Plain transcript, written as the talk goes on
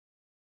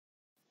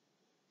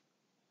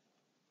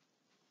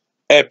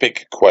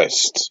Epic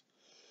Quest.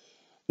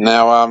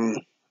 Now,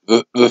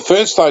 the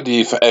first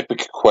idea for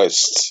Epic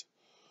Quest,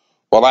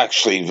 well,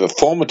 actually, the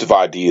formative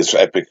ideas for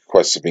Epic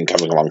Quest have been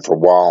coming along for a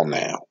while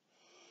now,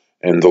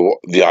 and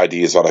the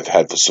ideas that I've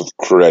had for sort of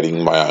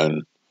creating my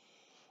own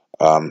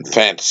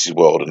fantasy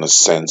world in a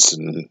sense,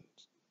 and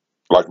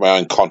like my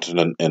own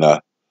continent in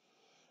a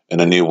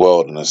new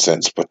world in a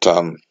sense. But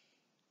the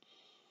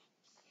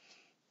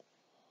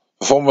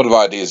formative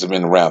ideas have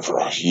been around for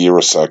a year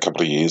or so, a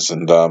couple of years,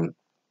 and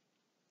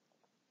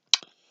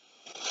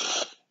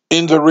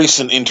in the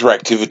recent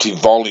interactivity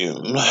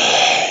volume,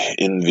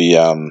 in the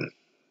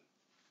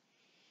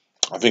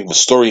I think the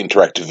story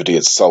interactivity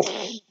itself,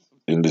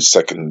 in the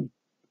second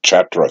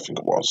chapter, I think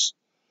it was.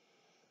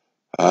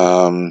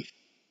 I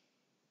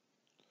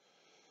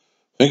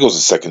think it was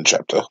the second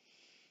chapter.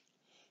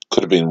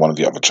 Could have been one of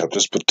the other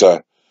chapters,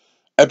 but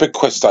Epic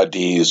Quest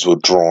ideas were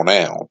drawn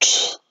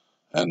out,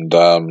 and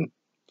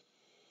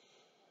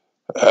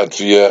at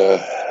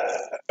the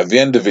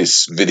end of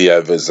this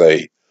video, there's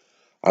a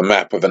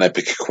map of an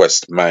Epic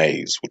Quest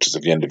maze, which is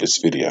at the end of this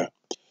video.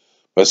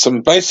 But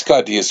some basic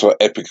ideas for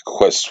Epic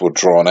Quests were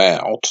drawn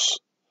out,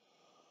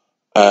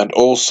 and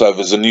also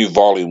there's a new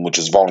volume, which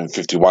is volume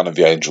 51 of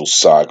the Angel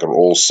Saga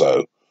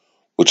also,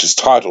 which is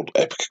titled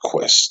Epic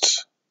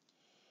Quest.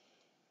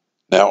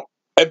 Now,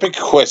 Epic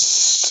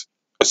Quest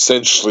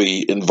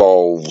essentially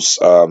involves,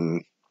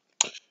 in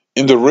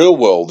the real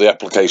world, the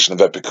application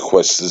of Epic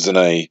Quest is in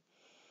a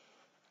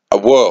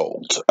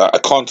world, a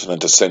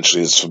continent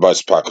essentially, is for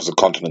most part, because the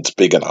continent's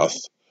big enough,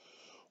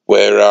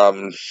 where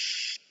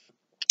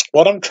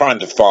what I'm trying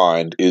to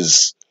find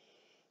is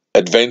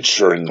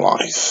adventure in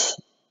life.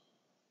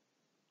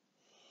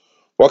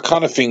 What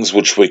kind of things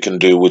which we can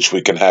do, which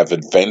we can have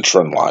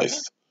adventure in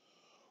life,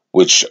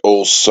 which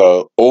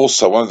also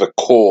one of the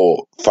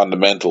core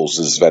fundamentals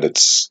is that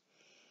it's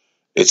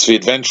the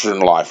adventure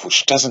in life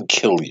which doesn't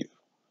kill you.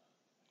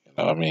 You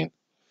know what I mean?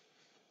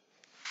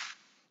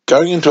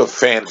 Going into a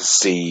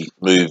fantasy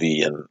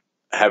movie and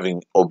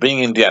being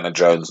Indiana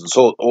Jones and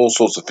all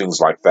sorts of things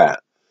like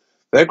that,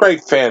 they're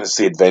great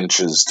fantasy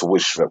adventures to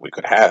wish that we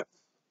could have,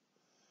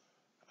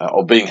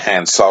 or being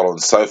Han Solo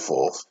and so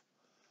forth.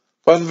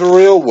 But in the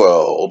real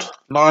world,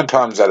 9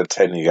 times out of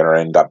 10, you're going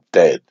to end up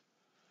dead.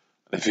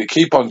 And if you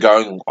keep on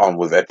going on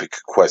with epic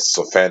quests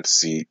or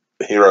fantasy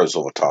heroes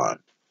all the time,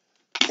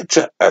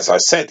 as I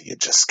said, you're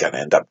just going to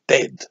end up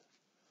dead.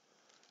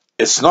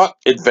 It's not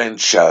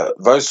adventure.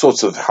 Those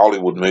sorts of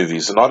Hollywood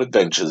movies are not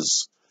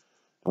adventures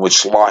in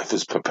which life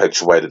is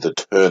perpetuated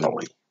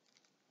eternally.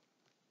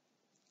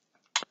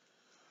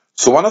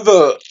 So one of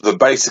the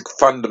basic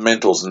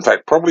fundamentals, in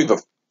fact, probably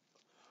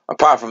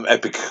apart from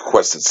Epic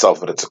Quest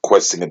itself, but it's a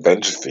questing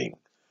adventure thing,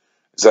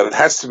 is that it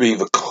has to be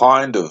the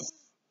kind of,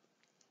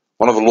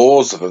 one of the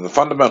laws of it, the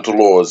fundamental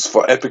laws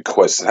for Epic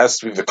Quest, it has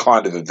to be the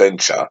kind of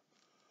adventure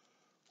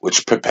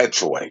which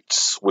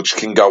perpetuates, which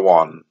can go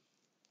on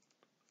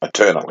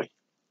eternally.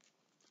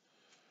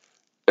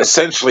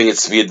 Essentially,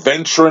 it's the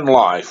adventure in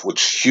life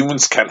which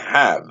humans can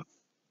have,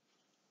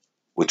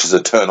 which is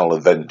eternal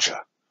adventure.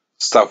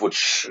 Stuff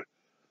which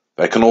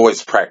they can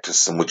always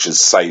practice and which is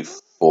safe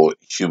for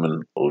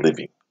human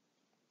living.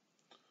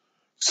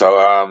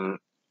 So,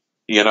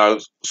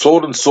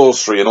 sword and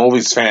sorcery and all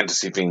these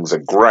fantasy things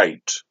are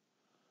great,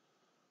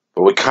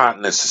 but we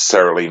can't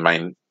necessarily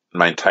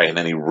maintain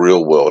any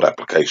real-world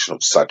application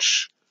of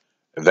such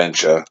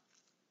adventure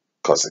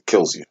because it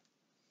kills you.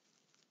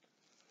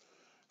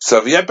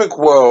 So the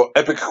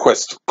Epic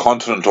Quest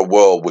continent or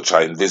world which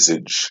I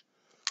envisage,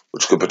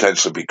 which could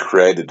potentially be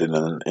created in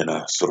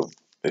a sort of,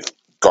 if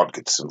God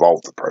gets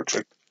involved in the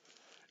project,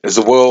 is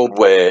a world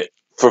where,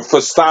 for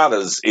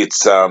starters,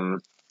 it's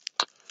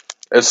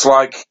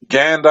like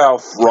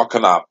Gandalf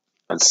rocking up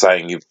and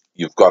saying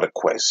you've got a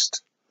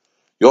quest.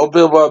 You're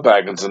Bilbo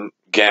Baggins and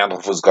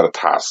Gandalf has got a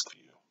task for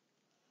you.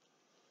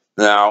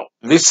 Now,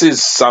 this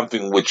is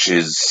something which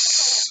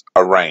is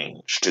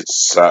arranged.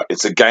 It's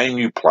a game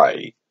you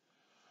play,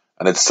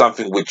 and it's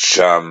something which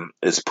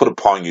is put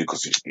upon you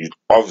because you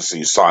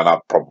obviously sign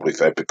up probably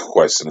for Epic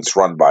Quest, and it's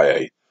run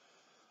by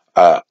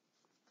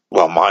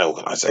my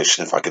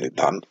organisation if I get it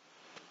done.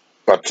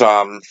 But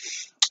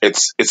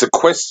it's a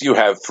quest you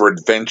have for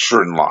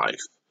adventure in life,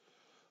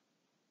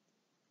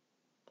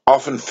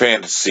 often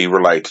fantasy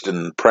related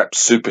and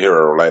perhaps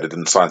superhero related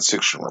and science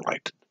fiction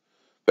related.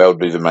 That would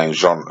be the main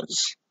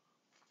genres.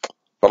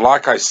 But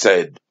like I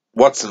said,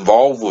 what's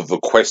involved with the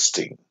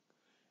questing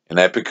in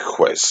Epic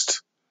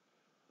Quest,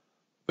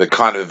 the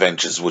kind of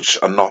adventures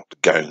which are not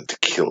going to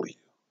kill you.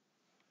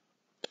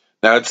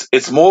 Now,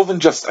 it's more than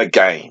just a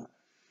game.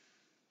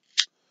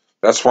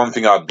 That's one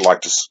thing I'd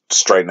like to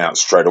straighten out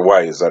straight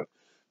away, is that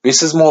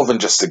this is more than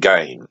just a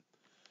game.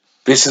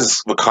 This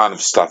is the kind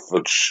of stuff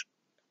which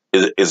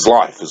is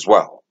life as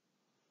well.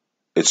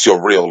 It's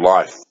your real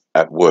life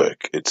at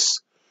work.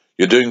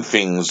 You're doing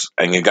things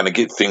and you're going to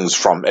get things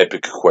from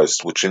Epic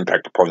Quest which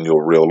impact upon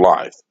your real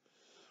life.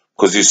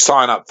 Because you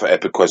sign up for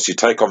Epic Quest, you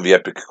take on the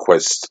Epic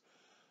Quest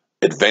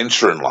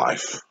adventure in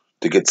life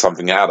to get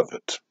something out of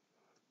it.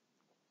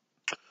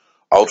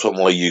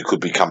 ultimately you could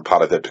become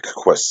part of Epic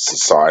Quest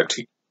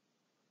society.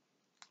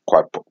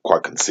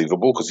 Quite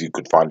conceivable, because you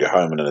could find your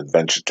home in an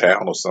adventure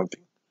town or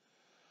something.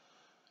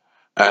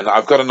 And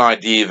I've got an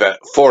idea that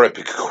for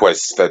Epic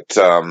Quest, that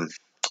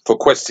for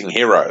questing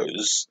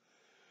heroes,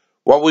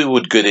 what we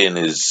would get in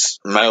is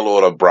mail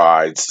order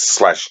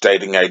brides /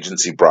 dating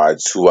agency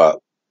brides who are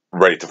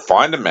ready to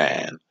find a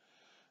man,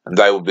 and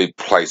they would be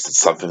placed at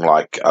something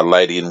like a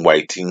lady in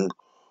waiting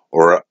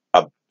or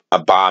a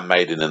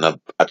barmaid in a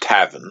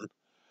tavern.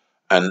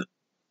 And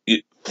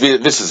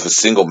this is for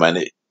single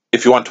men.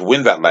 If you want to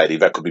win that lady,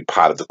 that could be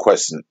part of the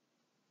quest, and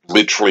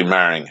literally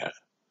marrying her.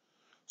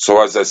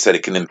 So as I said,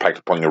 it can impact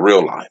upon your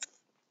real life.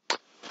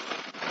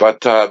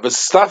 But the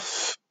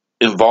stuff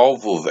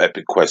involved with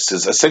Epic Quest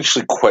is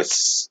essentially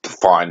quests to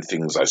find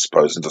things, I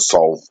suppose, and to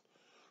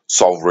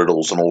solve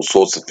riddles and all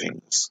sorts of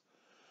things.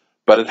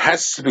 But it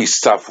has to be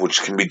stuff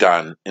which can be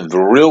done in the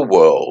real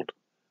world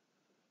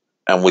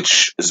and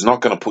which is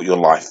not going to put your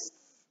life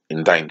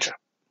in danger.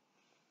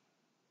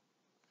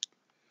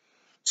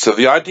 So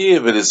the idea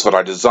of it is that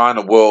I design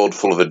a world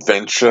full of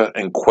adventure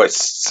and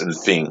quests and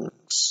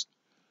things.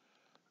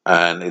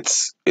 And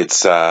it's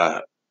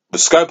the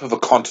scope of a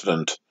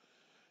continent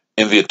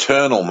in the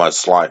eternal,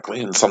 most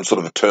likely, in some sort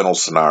of eternal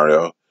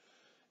scenario.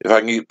 If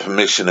I can get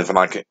permission,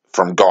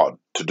 from God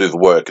to do the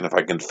work, and if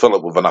I can fill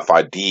it with enough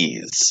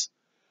ideas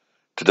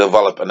to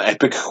develop an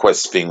epic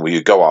quest thing where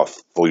you go off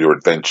for your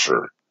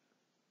adventure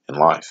in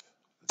life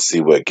and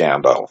see where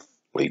Gandalf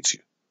leads you.